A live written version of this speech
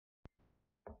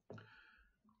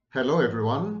Hello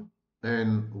everyone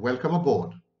and welcome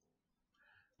aboard.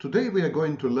 Today we are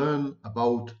going to learn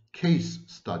about case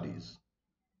studies.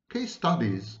 Case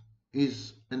studies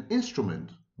is an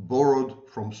instrument borrowed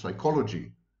from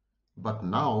psychology, but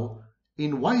now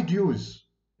in wide use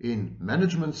in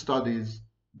management studies,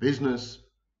 business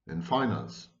and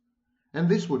finance. And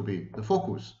this would be the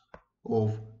focus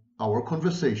of our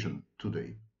conversation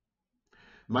today.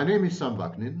 My name is Sam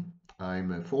Vaknin.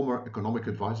 I'm a former economic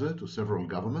advisor to several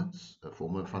governments, a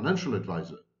former financial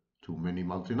advisor to many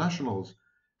multinationals,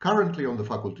 currently on the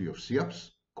faculty of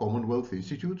CIAPS, Commonwealth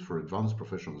Institute for Advanced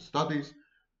Professional Studies.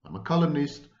 I'm a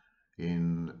columnist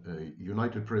in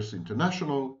United Press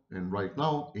International and right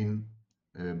now in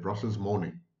Brussels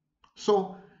Morning.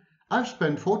 So I've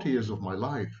spent 40 years of my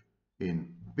life in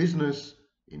business,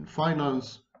 in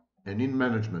finance, and in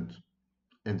management.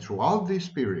 And throughout this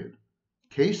period,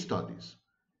 case studies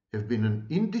have been an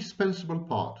indispensable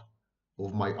part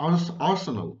of my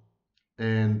arsenal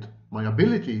and my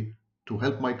ability to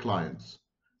help my clients.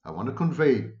 I want to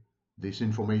convey this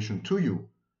information to you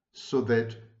so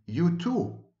that you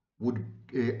too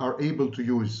are able to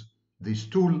use this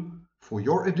tool for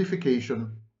your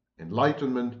edification,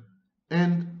 enlightenment,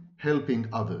 and helping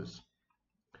others.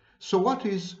 So what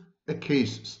is a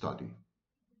case study?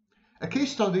 A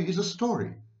case study is a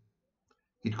story.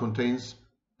 It contains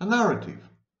a narrative,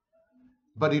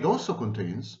 but it also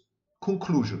contains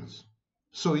conclusions.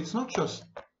 So it's not just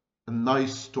a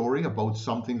nice story about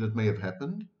something that may have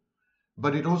happened,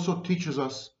 but it also teaches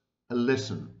us a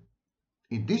lesson.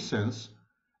 In this sense,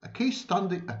 a case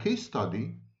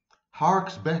study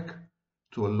harks back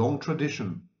to a long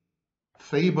tradition.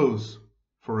 Fables,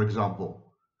 for example,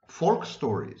 folk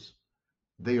stories,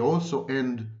 they also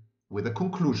end with a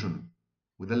conclusion,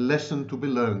 with a lesson to be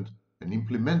learned and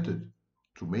implemented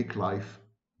to make life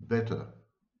better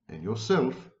and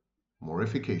yourself more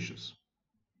efficacious.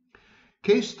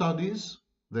 Case studies,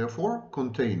 therefore,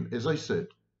 contain, as I said,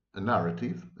 a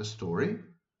narrative, a story,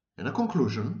 and a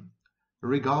conclusion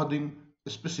regarding a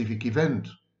specific event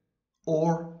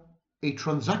or a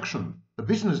transaction, a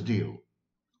business deal,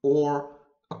 or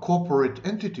a corporate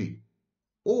entity,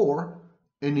 or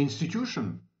an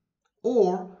institution,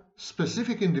 or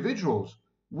specific individuals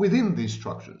within these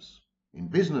structures, in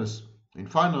business, in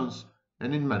finance,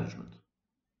 and in management.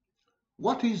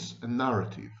 What is a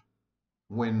narrative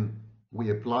when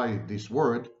we apply this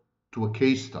word to a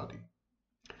case study?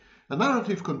 A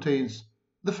narrative contains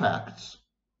the facts,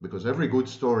 because every good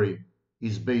story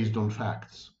is based on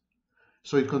facts.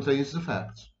 So it contains the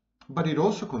facts, but it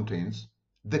also contains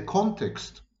the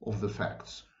context of the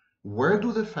facts. Where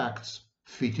do the facts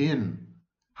fit in?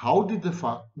 How did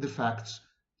the facts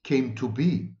came to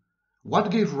be?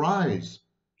 What gave rise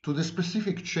to the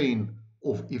specific chain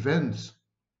of events?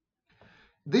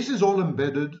 This is all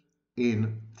embedded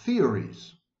in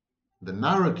theories. The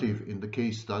narrative in the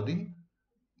case study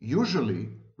usually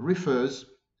refers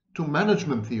to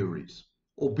management theories,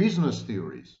 or business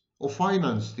theories, or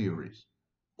finance theories,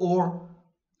 or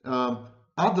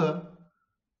other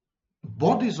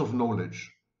bodies of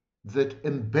knowledge that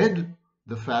embed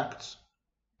the facts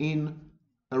in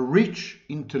a rich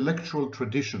intellectual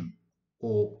tradition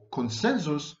or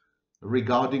consensus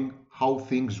regarding how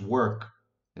things work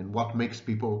and what makes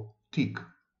people tick.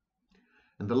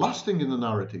 And the last thing in the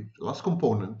narrative, the last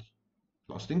component,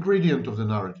 last ingredient of the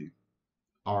narrative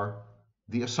are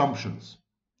the assumptions.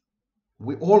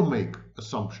 We all make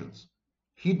assumptions,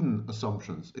 hidden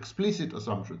assumptions, explicit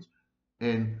assumptions,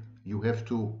 and you have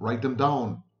to write them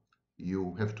down.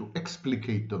 You have to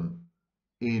explicate them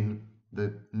in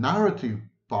the narrative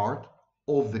part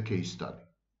of the case study.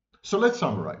 So let's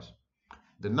summarize.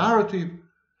 The narrative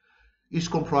is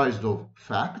comprised of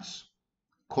facts,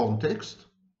 context,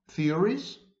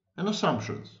 theories, and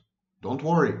assumptions. Don't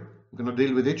worry, we're going to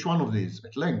deal with each one of these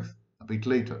at length a bit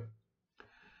later.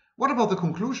 What about the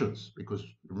conclusions? Because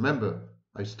remember,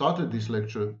 I started this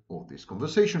lecture or this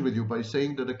conversation with you by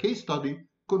saying that a case study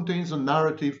contains a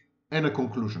narrative and a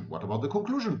conclusion. What about the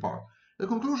conclusion part? The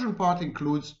conclusion part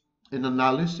includes an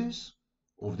analysis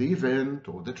of the event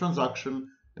or the transaction,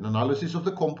 an analysis of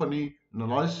the company, an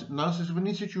analysis of an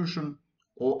institution,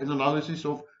 or an analysis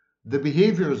of the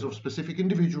behaviors of specific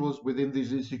individuals within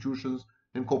these institutions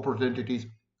and corporate entities.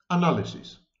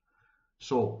 Analysis.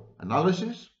 So,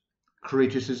 analysis,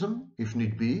 criticism, if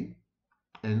need be,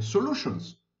 and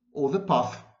solutions, or the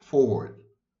path forward.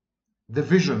 The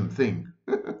vision thing,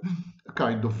 a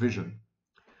kind of vision.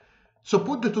 So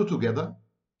put the two together,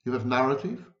 you have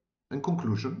narrative and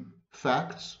conclusion,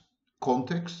 facts,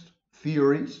 context,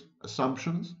 theories,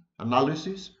 assumptions,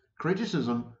 analysis,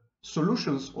 criticism,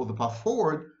 solutions, or the path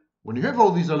forward. When you have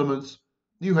all these elements,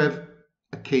 you have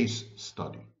a case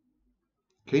study.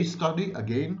 Case study,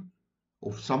 again,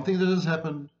 of something that has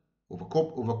happened, of a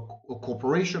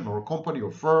corporation or a company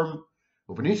or firm,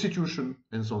 of an institution,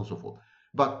 and so on and so forth.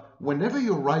 But whenever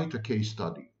you write a case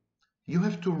study, you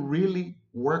have to really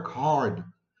work hard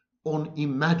on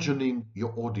imagining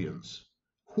your audience.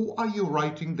 Who are you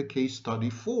writing the case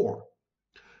study for?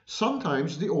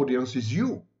 Sometimes the audience is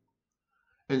you,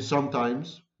 and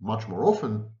sometimes, much more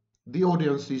often, the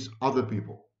audience is other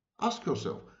people. Ask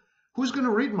yourself, who's going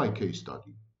to read my case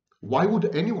study? Why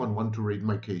would anyone want to read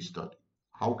my case study?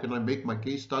 How can I make my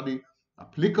case study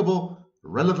applicable,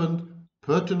 relevant,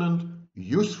 pertinent,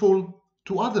 useful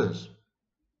to others?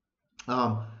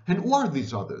 And who are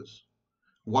these others?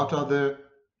 What are their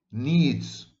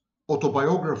needs,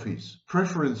 autobiographies,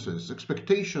 preferences,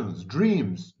 expectations,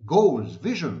 dreams, goals,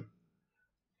 vision?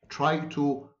 Try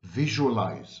to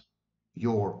visualize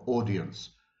your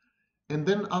audience and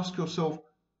then ask yourself,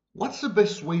 what's the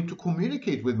best way to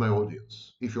communicate with my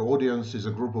audience? If your audience is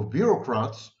a group of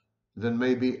bureaucrats, then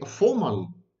maybe a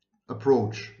formal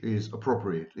approach is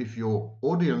appropriate. If your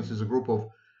audience is a group of,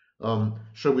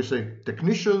 shall we say,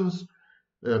 technicians,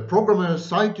 programmers,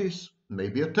 scientists,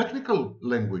 maybe a technical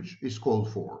language is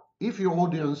called for. If your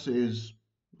audience is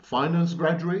finance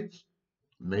graduates,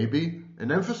 maybe an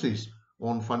emphasis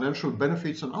on financial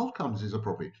benefits and outcomes is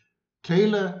appropriate.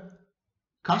 Tailor,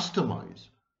 customize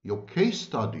your case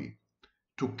study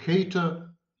to cater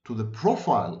to the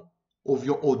profile of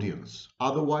your audience.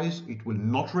 Otherwise, it will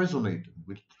not resonate,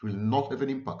 it will not have an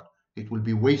impact. It will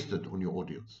be wasted on your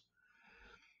audience.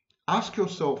 Ask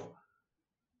yourself,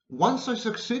 once I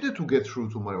succeeded to get through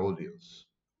to my audience,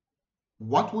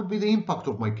 what would be the impact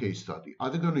of my case study? Are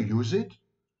they going to use it?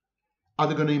 Are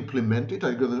they going to implement it?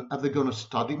 Are they going to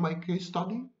study my case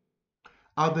study?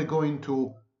 Are they going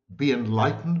to be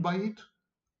enlightened by it?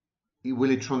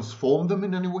 Will it transform them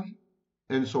in any way?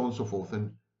 And so on and so forth.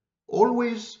 And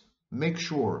always make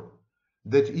sure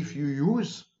that if you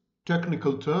use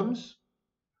technical terms,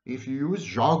 if you use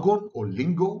jargon or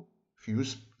lingo, if you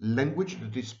use language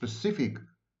that is specific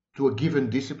to a given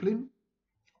discipline,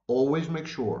 always make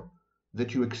sure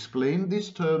that you explain these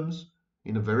terms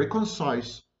in a very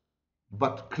concise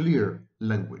but clear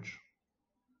language.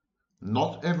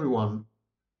 Not everyone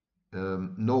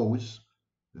knows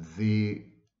the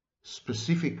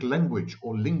specific language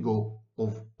or lingo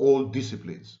of all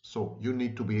disciplines. So you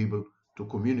need to be able to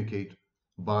communicate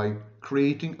by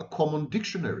creating a common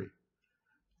dictionary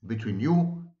between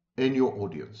you and your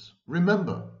audience.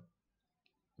 Remember,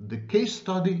 the case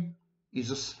study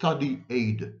is a study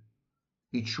aid.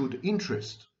 It should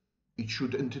interest, it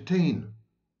should entertain,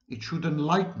 it should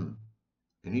enlighten,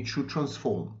 and it should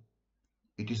transform.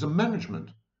 It is a management,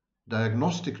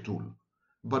 diagnostic tool,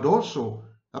 but also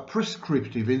a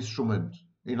prescriptive instrument.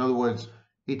 In other words,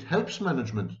 it helps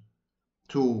management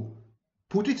to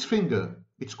put its finger,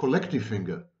 its collective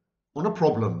finger, on a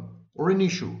problem or an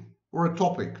issue or a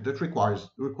topic that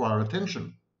require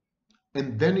attention.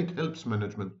 And then it helps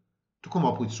management to come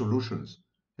up with solutions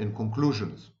and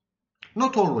conclusions.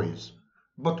 Not always,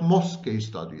 but most case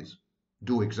studies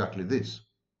do exactly this.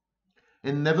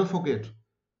 And never forget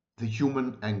the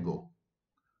human angle.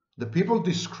 The people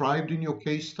described in your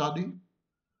case study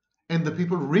and the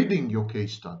people reading your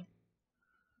case study.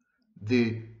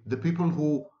 The people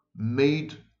who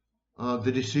made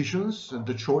the decisions and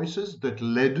the choices that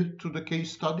led to the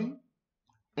case study,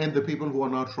 and the people who are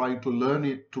now trying to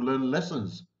learn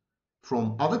lessons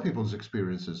from other people's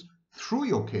experiences through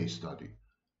your case study.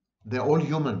 They're all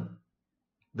human.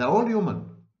 They're all human.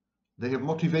 They have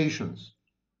motivations.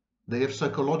 They have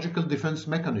psychological defense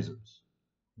mechanisms.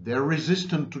 They're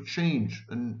resistant to change,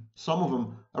 and some of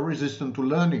them are resistant to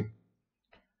learning.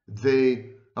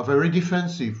 They are very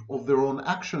defensive of their own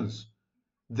actions.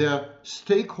 They're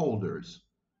stakeholders.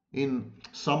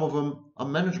 Some of them are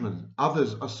management,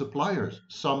 others are suppliers,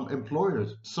 some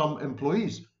employers, some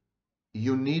employees.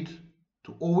 You need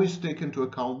to always take into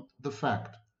account the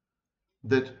fact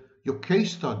that your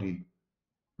case study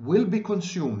will be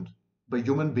consumed by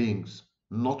human beings,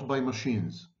 not by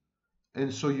machines.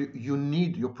 And so you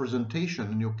need your presentation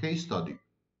and your case study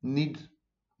need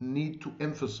to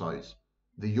emphasize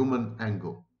the human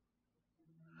angle.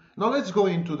 Now let's go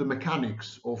into the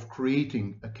mechanics of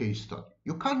creating a case study.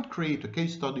 You can't create a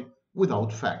case study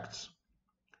without facts.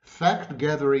 Fact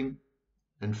gathering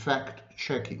and fact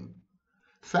checking.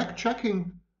 Fact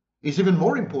checking is even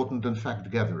more important than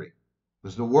fact gathering,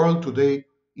 because the world today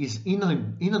is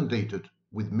inundated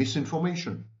with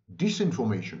misinformation,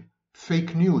 disinformation,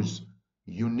 fake news.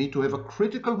 You need to have a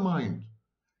critical mind.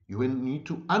 You need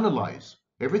to analyze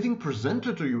everything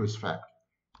presented to you as fact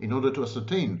in order to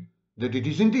ascertain that it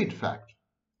is indeed fact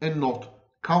and not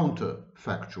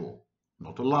counterfactual,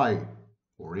 not a lie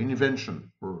or an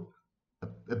invention or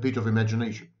a bit of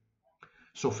imagination.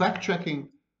 So fact-checking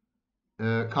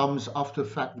comes after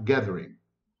fact gathering.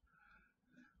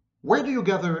 Where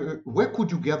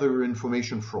could you gather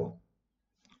information from?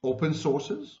 Open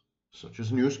sources, such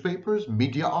as newspapers,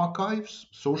 media archives,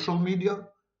 social media,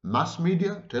 mass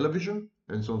media, television,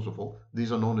 and so on and so forth.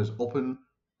 These are known as open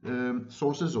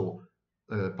sources or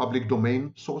public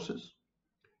domain sources.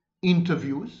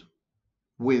 Interviews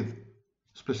with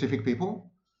specific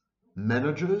people,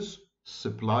 managers,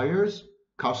 suppliers,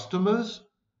 customers,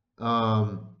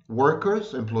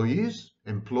 workers, employees,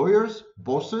 employers,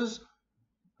 bosses,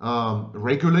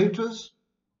 regulators.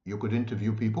 You could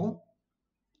interview people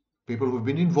who've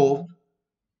been involved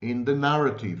in the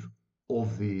narrative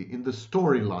in the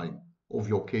storyline of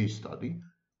your case study,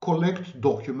 collect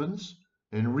documents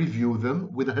and review them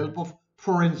with the help of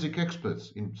forensic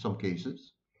experts in some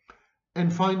cases,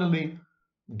 and finally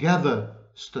gather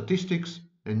statistics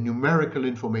and numerical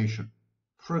information,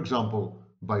 for example,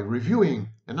 by reviewing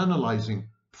and analyzing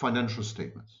financial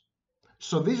statements.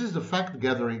 So this is the fact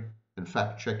gathering and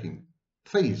fact checking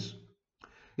phase.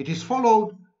 It is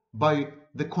followed by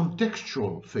the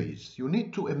contextual phase. You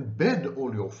need to embed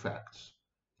all your facts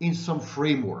in some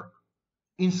framework,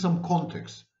 in some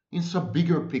context, in some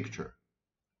bigger picture.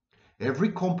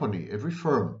 Every company, every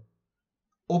firm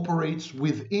operates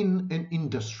within an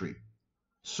industry,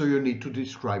 so you need to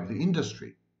describe the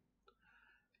industry.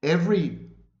 Every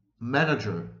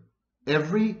manager,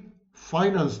 every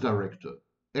finance director,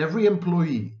 every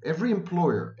employee, every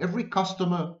employer, every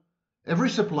customer, every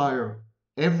supplier,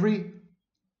 every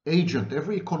agent,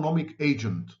 every economic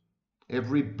agent,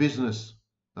 every business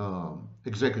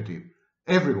executive,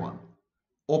 everyone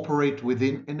operate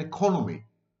within an economy.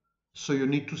 So you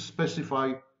need to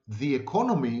specify the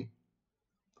economy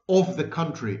of the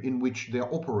country in which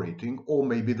they're operating, or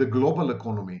maybe the global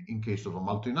economy in case of a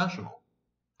multinational.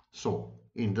 So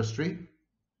industry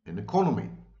and economy.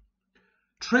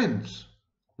 Trends.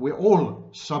 We're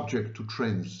all subject to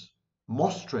trends.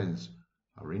 Most trends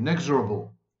are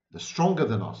inexorable. They're stronger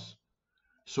than us.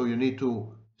 So you need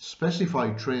to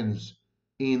specify trends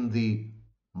in the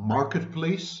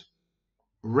marketplace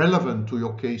relevant to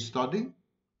your case study.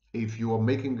 If you are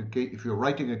if you're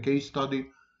writing a case study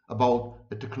about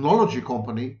a technology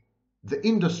company, the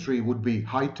industry would be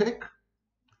high tech,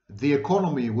 the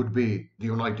economy would be the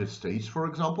United States, for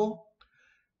example,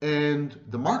 and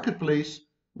the marketplace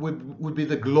would be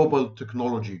the global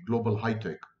technology, global high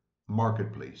tech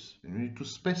marketplace. You need to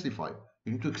specify,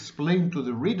 you need to explain to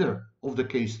the reader of the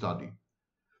case study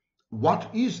what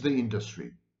is the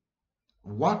industry,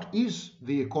 what is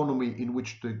the economy in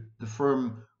which the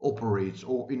firm operates,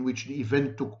 or in which the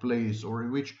event took place, or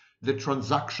in which the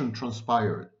transaction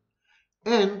transpired,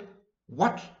 and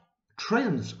what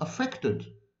trends affected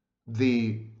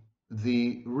the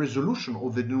resolution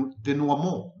or the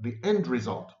denouement, the end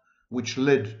result, which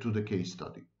led to the case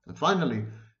study. And finally,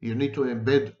 you need to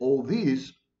embed all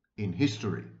these in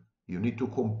history. You need to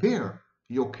compare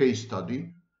your case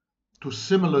study to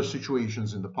similar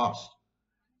situations in the past.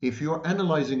 If you're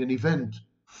analyzing an event,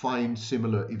 find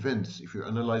similar events. If you're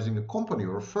analyzing a company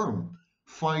or a firm,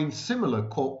 find similar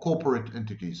corporate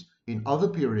entities in other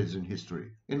periods in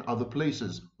history, in other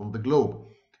places on the globe.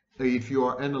 If you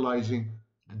are analyzing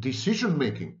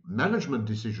decision-making, management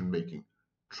decision-making,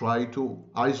 try to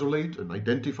isolate and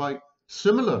identify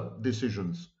similar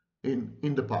decisions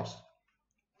in the past.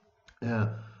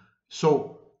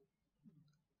 So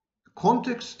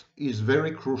context is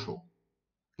very crucial.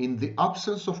 In the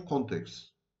absence of context,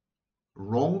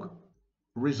 wrong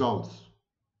results,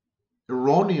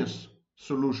 erroneous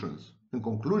solutions and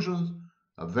conclusions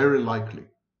are very likely.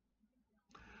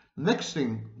 Next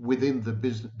thing within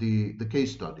the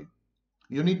case study,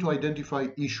 you need to identify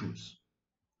issues,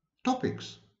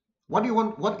 topics. What do you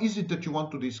want? What is it that you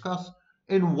want to discuss,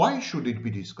 and why should it be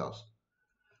discussed?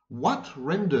 What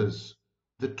renders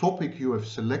the topic you have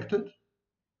selected,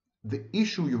 the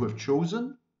issue you have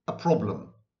chosen, a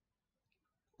problem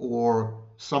or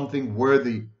something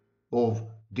worthy of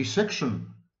dissection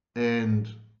and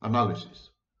analysis?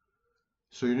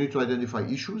 So you need to identify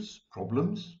issues,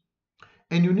 problems,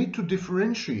 and you need to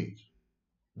differentiate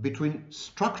between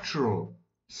structural,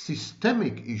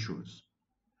 systemic issues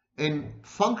and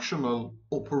functional,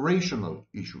 operational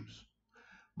issues.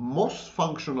 Most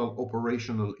functional,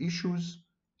 operational issues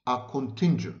are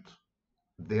contingent.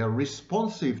 They are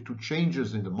responsive to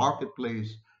changes in the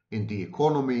marketplace, in the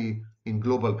economy, in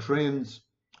global trends,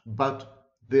 but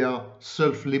they are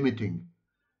self-limiting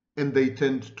and they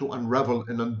tend to unravel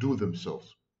and undo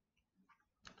themselves.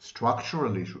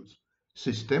 Structural issues,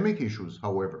 systemic issues,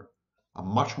 however, are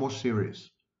much more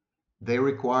serious. They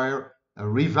require a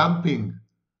revamping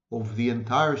of the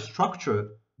entire structure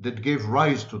that gave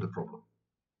rise to the problem.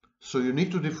 So you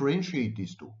need to differentiate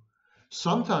these two.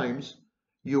 Sometimes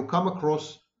you come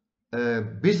across a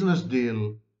business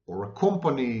deal or a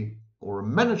company or a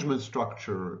management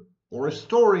structure or a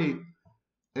story,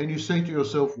 and you say to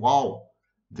yourself, wow,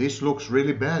 this looks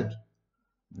really bad.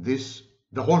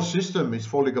 The whole system is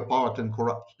falling apart and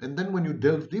corrupt. And then when you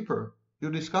delve deeper, you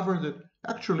discover that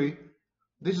actually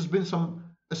this has been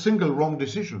a single wrong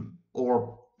decision,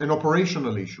 or an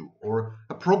operational issue, or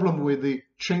a problem with the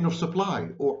chain of supply.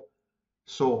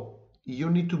 So you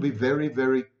need to be very,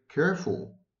 very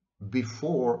careful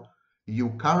before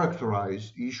you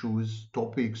characterize issues,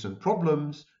 topics, and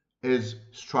problems as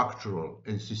structural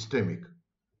and systemic.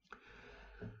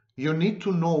 You need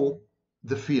to know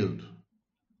the field.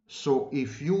 So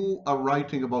if you are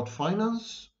writing about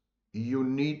finance, you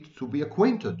need to be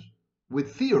acquainted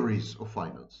with theories of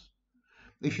finance.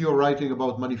 If you're writing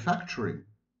about manufacturing,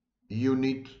 you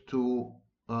need to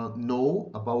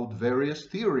know about various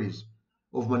theories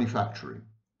of manufacturing.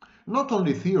 Not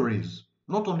only theories,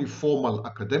 not only formal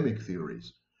academic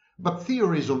theories, but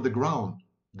theories on the ground.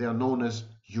 They are known as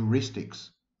heuristics,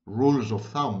 rules of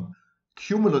thumb,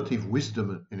 cumulative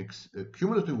wisdom,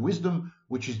 cumulative wisdom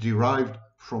which is derived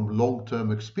from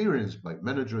long-term experience by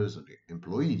managers and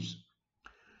employees.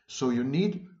 So you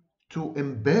need to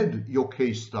embed your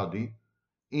case study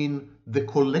in the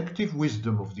collective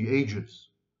wisdom of the ages.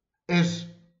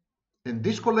 And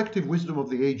this collective wisdom of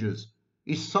the ages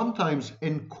is sometimes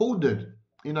encoded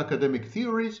in academic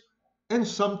theories, and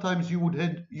sometimes you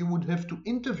would have to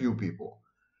interview people,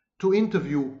 to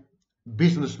interview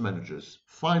business managers,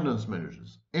 finance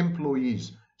managers,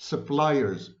 employees,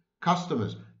 suppliers,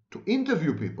 customers, to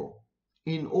interview people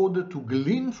in order to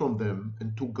glean from them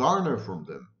and to garner from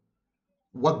them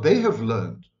what they have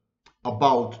learned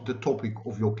about the topic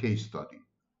of your case study.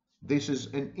 This is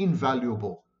an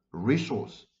invaluable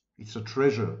resource. It's a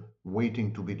treasure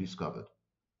waiting to be discovered.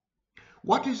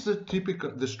 What is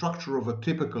the structure of a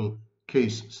typical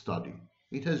case study?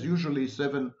 It has usually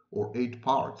 7 or 8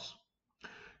 parts.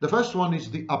 The first one is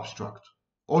the abstract,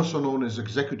 also known as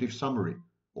executive summary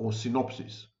or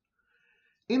synopsis.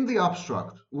 In the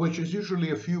abstract, which is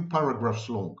usually a few paragraphs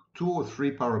long, 2 or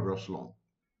 3 paragraphs long,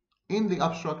 in the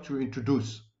abstract you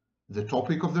introduce the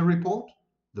topic of the report,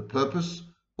 the purpose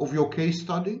of your case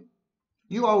study.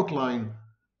 You outline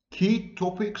key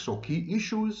topics or key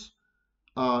issues,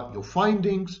 your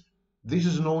findings. This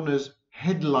is known as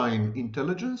headline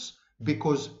intelligence,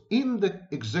 because in the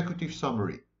executive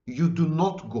summary, you do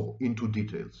not go into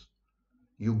details.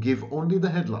 You give only the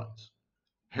headlines,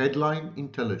 headline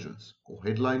intelligence or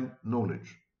headline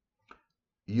knowledge.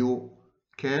 You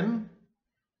can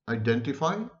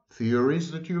identify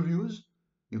theories that you've used,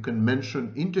 you can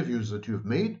mention interviews that you've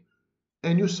made,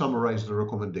 and you summarize the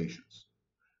recommendations.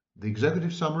 The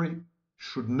executive summary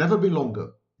should never be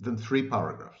longer than 3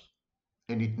 paragraphs,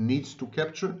 and it needs to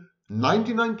capture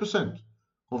 99%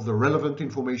 of the relevant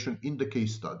information in the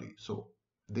case study. So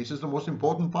this is the most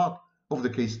important part of the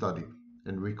case study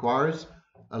and requires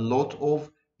a lot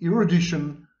of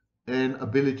erudition and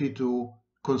ability to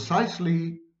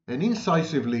concisely and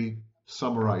incisively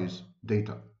summarize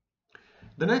data.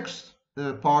 The next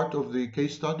part of the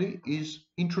case study is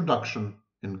introduction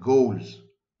and goals.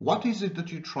 What is it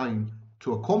that you're trying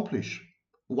to accomplish?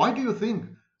 Why do you think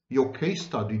your case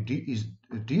study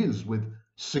deals with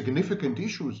significant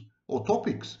issues or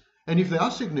topics? And if they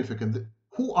are significant,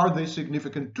 who are they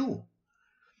significant to?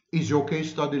 Is your case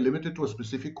study limited to a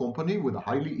specific company with a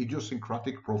highly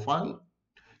idiosyncratic profile?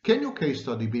 Can your case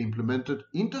study be implemented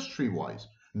industry-wise?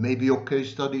 Maybe your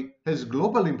case study has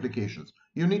global implications.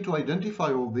 You need to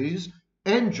identify all these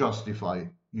and justify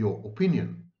your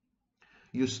opinion.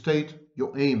 You state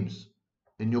your aims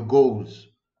and your goals,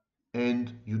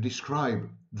 and you describe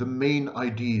the main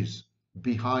ideas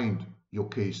behind your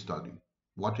case study.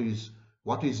 What is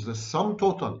the sum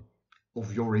total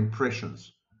of your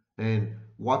impressions, and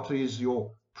what is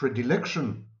your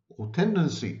predilection or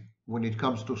tendency when it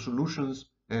comes to solutions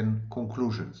and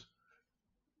conclusions?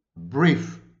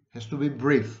 Brief, has to be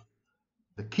brief.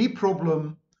 The key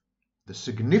problem, the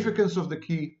significance of the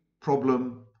key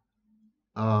problem,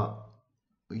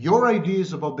 your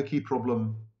ideas about the key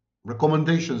problem,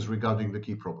 recommendations regarding the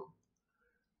key problem.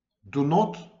 Do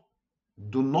not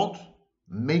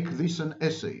make this an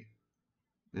essay.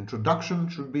 Introduction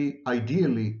should be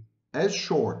ideally as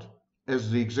short as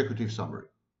the executive summary.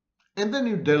 And then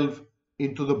you delve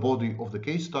into the body of the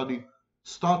case study,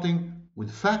 starting with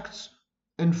facts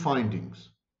and findings.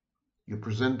 You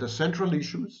present the central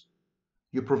issues.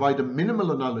 You provide a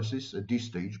minimal analysis at this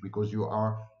stage because you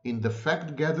are in the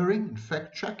fact-gathering and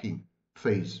fact-checking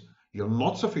phase. You're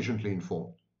not sufficiently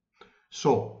informed.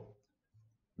 So,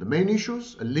 the main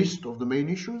issues, a list of the main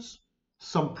issues,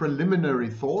 some preliminary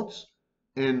thoughts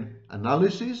and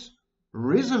analysis,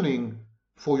 reasoning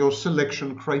for your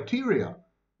selection criteria.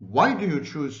 Why did you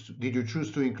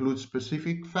choose to include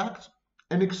specific facts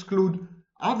and exclude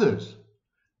others?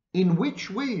 In which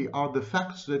way are the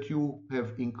facts that you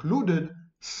have included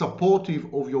supportive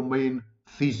of your main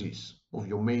thesis, of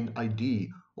your main idea,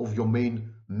 of your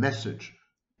main message?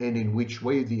 And in which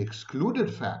way the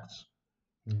excluded facts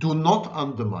do not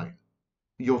undermine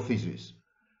your thesis?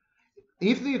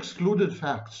 If the excluded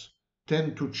facts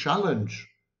tend to challenge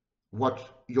what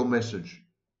your message,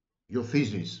 your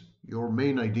thesis, your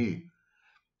main idea,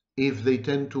 if they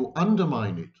tend to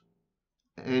undermine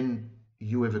it and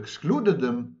you have excluded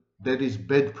them, that is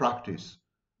bad practice.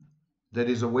 That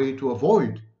is a way to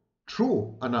avoid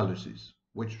true analysis,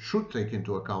 which should take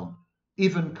into account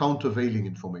even countervailing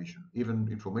information, even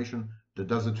information that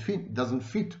doesn't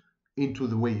fit into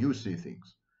the way you see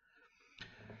things.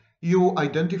 You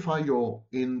identify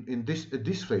at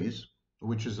this phase,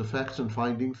 which is the facts and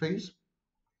finding phase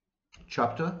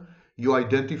chapter, you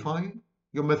identify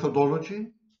your methodology,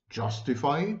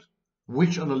 justify it,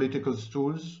 which analytical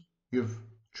tools you've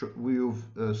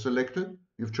selected,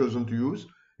 you've chosen to use,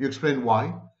 you explain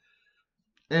why,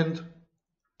 and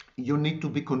you need to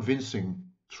be convincing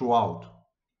throughout.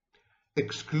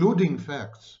 Excluding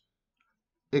facts,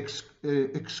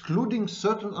 excluding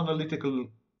certain analytical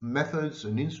methods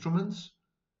and instruments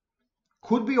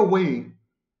could be a way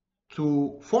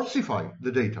to falsify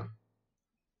the data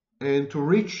and to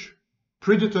reach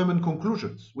predetermined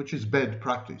conclusions, which is bad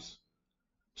practice.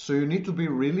 So you need to be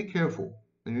really careful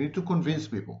and you need to convince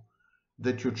people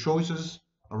that your choices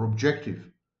are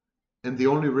objective and the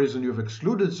only reason you've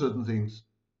excluded certain things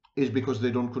is because they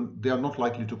are not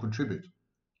likely to contribute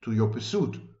to your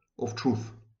pursuit of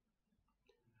truth.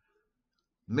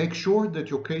 Make sure that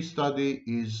your case study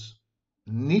is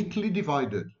neatly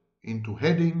divided into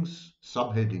headings,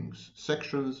 subheadings,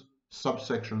 sections,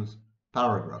 subsections,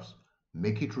 paragraphs.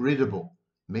 Make it readable,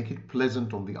 make it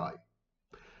pleasant on the eye.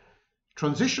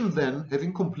 Transition then,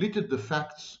 having completed the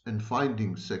facts and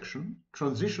findings section,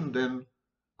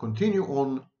 continue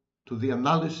on to the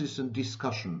analysis and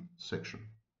discussion section.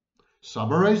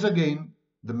 Summarize again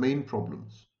the main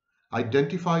problems.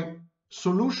 Identify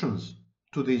solutions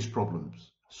to these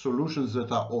problems, solutions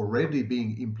that are already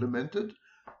being implemented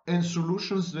and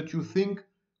solutions that you think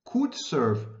could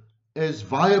serve as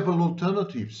viable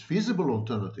alternatives, feasible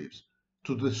alternatives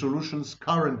to the solutions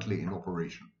currently in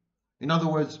operation. In other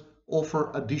words,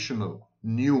 offer additional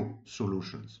new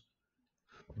solutions.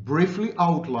 Briefly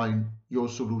outline your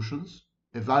solutions,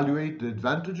 evaluate the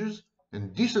advantages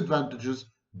and disadvantages,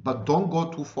 but don't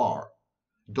go too far.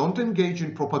 Don't engage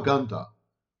in propaganda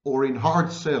or in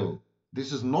hard sell.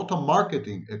 This is not a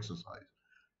marketing exercise.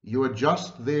 You are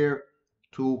just there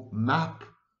to map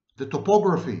the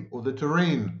topography or the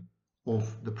terrain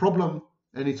of the problem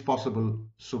and its possible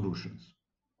solutions.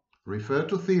 Refer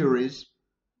to theories,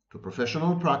 to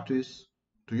professional practice,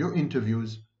 to your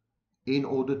interviews in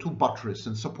order to buttress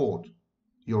and support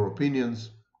your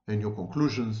opinions and your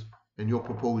conclusions and your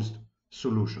proposed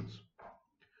solutions.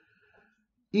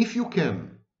 If you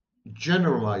can,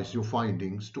 generalize your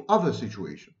findings to other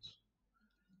situations.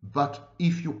 But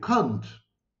if you can't,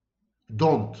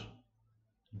 don't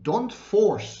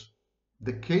force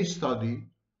the case study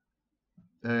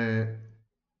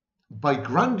by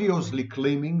grandiosely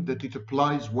claiming that it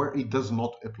applies where it does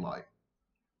not apply.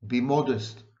 Be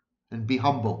modest and be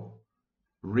humble.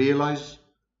 Realize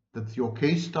that your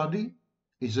case study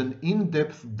is an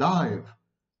in-depth dive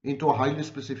into a highly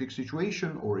specific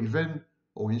situation or event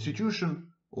or institution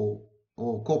or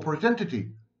corporate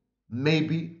entity.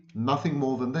 Maybe nothing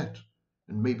more than that.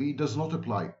 And maybe it does not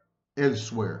apply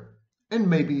elsewhere. And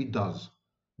maybe it does.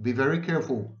 Be very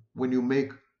careful when you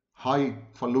make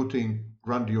highfalutin,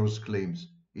 grandiose claims.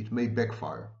 It may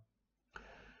backfire.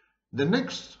 The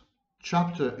next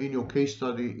chapter in your case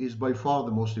study is by far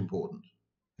the most important.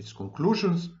 It's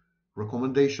conclusions,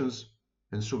 recommendations,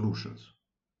 and solutions.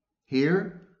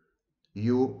 Here,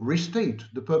 you restate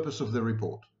the purpose of the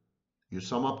report. You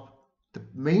sum up the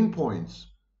main points,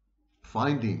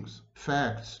 findings,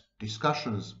 facts,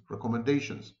 discussions,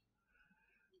 recommendations.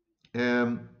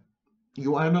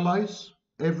 You analyze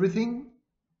everything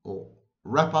or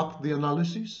wrap up the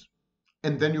analysis,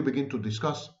 and then you begin to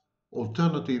discuss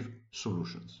alternative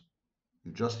solutions.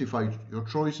 You justify your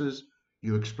choices,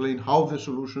 you explain how the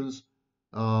solutions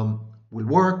will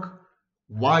work,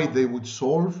 why they would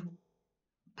solve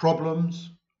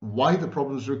problems, why the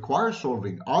problems require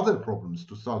solving other problems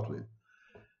to start with.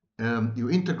 You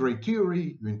integrate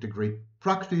theory, you integrate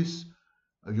practice,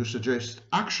 you suggest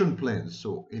action plans.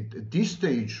 So at this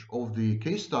stage of the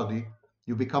case study,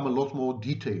 you become a lot more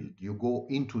detailed. You go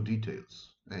into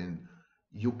details and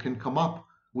you can come up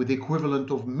with the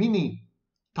equivalent of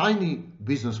tiny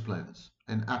business plans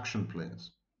and action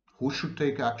plans. Who should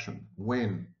take action,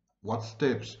 when, what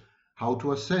steps, how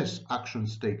to assess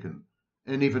actions taken,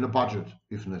 and even a budget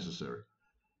if necessary.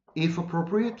 If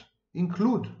appropriate,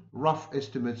 include rough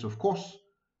estimates of costs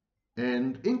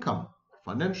and income,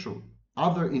 financial,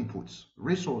 other inputs,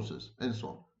 resources, and so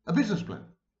on. A business plan.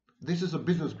 This is a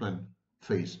business plan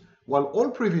phase. While all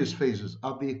previous phases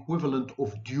are the equivalent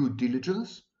of due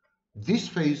diligence, this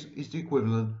phase is the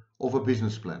equivalent of a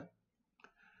business plan.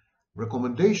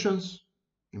 Recommendations,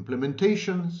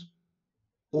 implementations,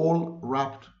 all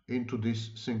wrapped into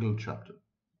this single chapter.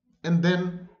 And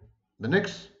then the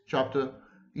next chapter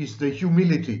is the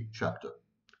humility chapter.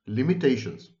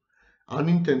 Limitations,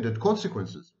 unintended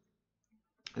consequences,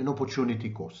 and opportunity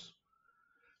costs.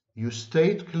 You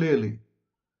state clearly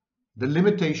the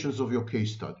limitations of your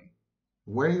case study,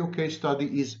 where your case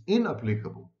study is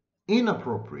inapplicable,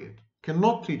 inappropriate,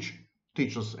 cannot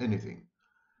teach us anything,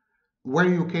 where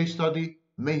your case study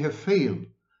may have failed,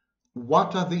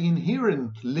 what are the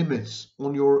inherent limits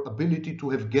on your ability to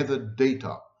have gathered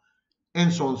data,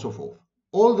 and so on and so forth.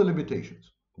 All the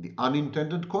limitations, the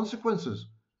unintended consequences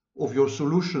of your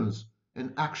solutions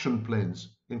and action plans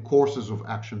and courses of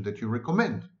action that you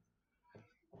recommend.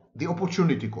 The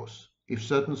opportunity costs. If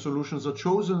certain solutions are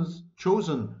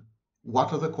chosen,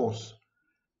 what are the costs?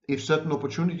 If certain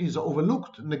opportunities are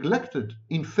overlooked, neglected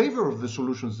in favor of the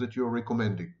solutions that you're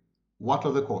recommending, what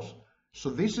are the costs? So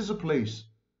this is a place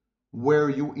where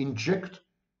you inject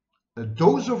a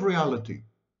dose of reality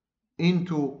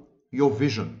into your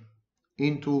vision,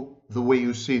 into the way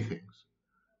you see things.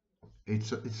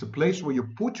 It's a place where you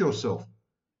put yourself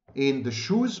in the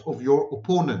shoes of your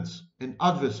opponents and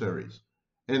adversaries,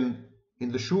 and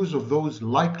in the shoes of those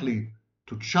likely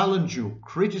to challenge you,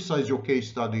 criticize your case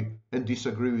study, and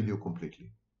disagree with you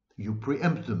completely. You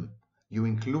preempt them, you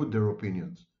include their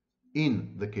opinions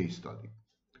in the case study.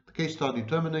 The case study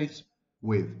terminates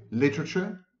with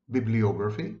literature,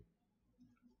 bibliography,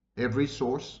 every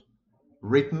source,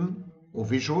 written or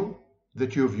visual,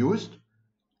 that you have used,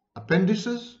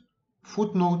 appendices,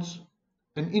 footnotes,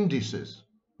 and indices,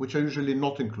 which are usually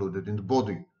not included in the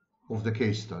body of the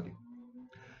case study.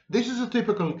 This is a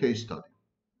typical case study.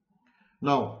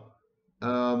 Now,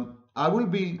 I will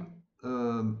be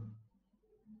I'm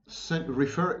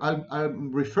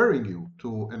referring you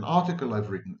to an article I've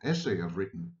written, essay I've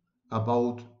written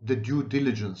about the due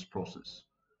diligence process.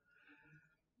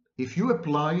 If you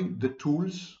apply the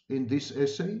tools in this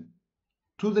essay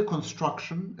to the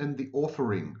construction and the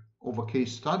authoring of a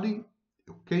case study,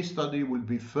 your case study will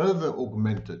be further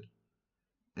augmented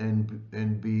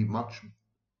and be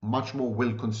much more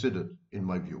well considered, in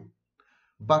my view.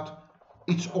 But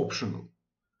it's optional.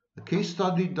 The case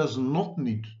study does not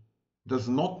need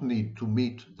to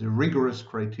meet the rigorous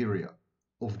criteria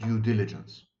of due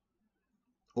diligence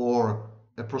or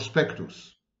a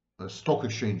prospectus, a stock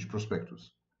exchange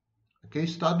prospectus. A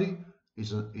case study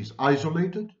is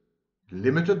isolated,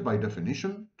 limited by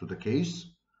definition to the case.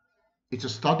 It's a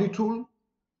study tool,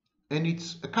 and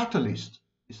it's a catalyst.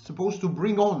 It's supposed to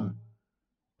bring on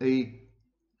a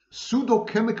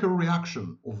pseudo-chemical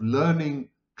reaction of learning,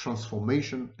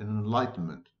 transformation, and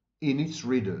enlightenment in its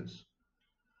readers.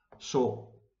 So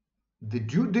the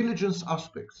due diligence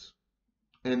aspects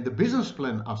and the business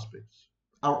plan aspects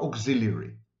are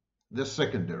auxiliary, they're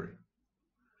secondary.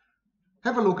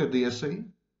 Have a look at the essay,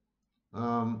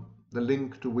 the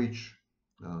link to which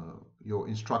your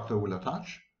instructor will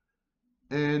attach.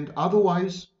 And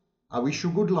otherwise, I wish you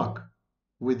good luck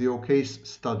with your case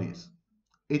studies.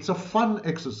 It's a fun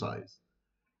exercise.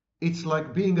 It's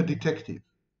like being a detective.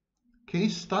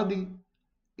 Case study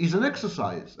is an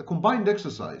exercise, a combined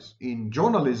exercise in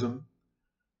journalism,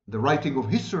 the writing of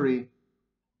history,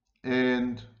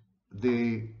 and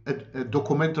a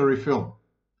documentary film.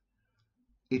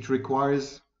 It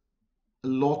requires a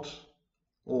lot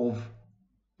of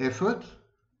effort,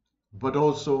 but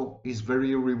also is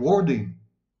very rewarding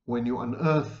when you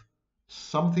unearth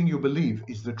something you believe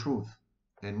is the truth,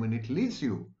 and when it leads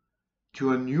you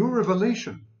to a new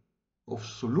revelation of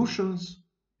solutions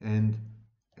and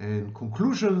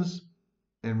conclusions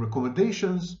and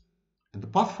recommendations, and the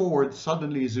path forward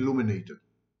suddenly is illuminated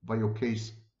by your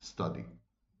case study.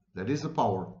 That is the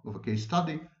power of a case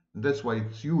study, and that's why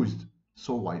it's used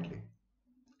so widely.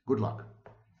 Good luck.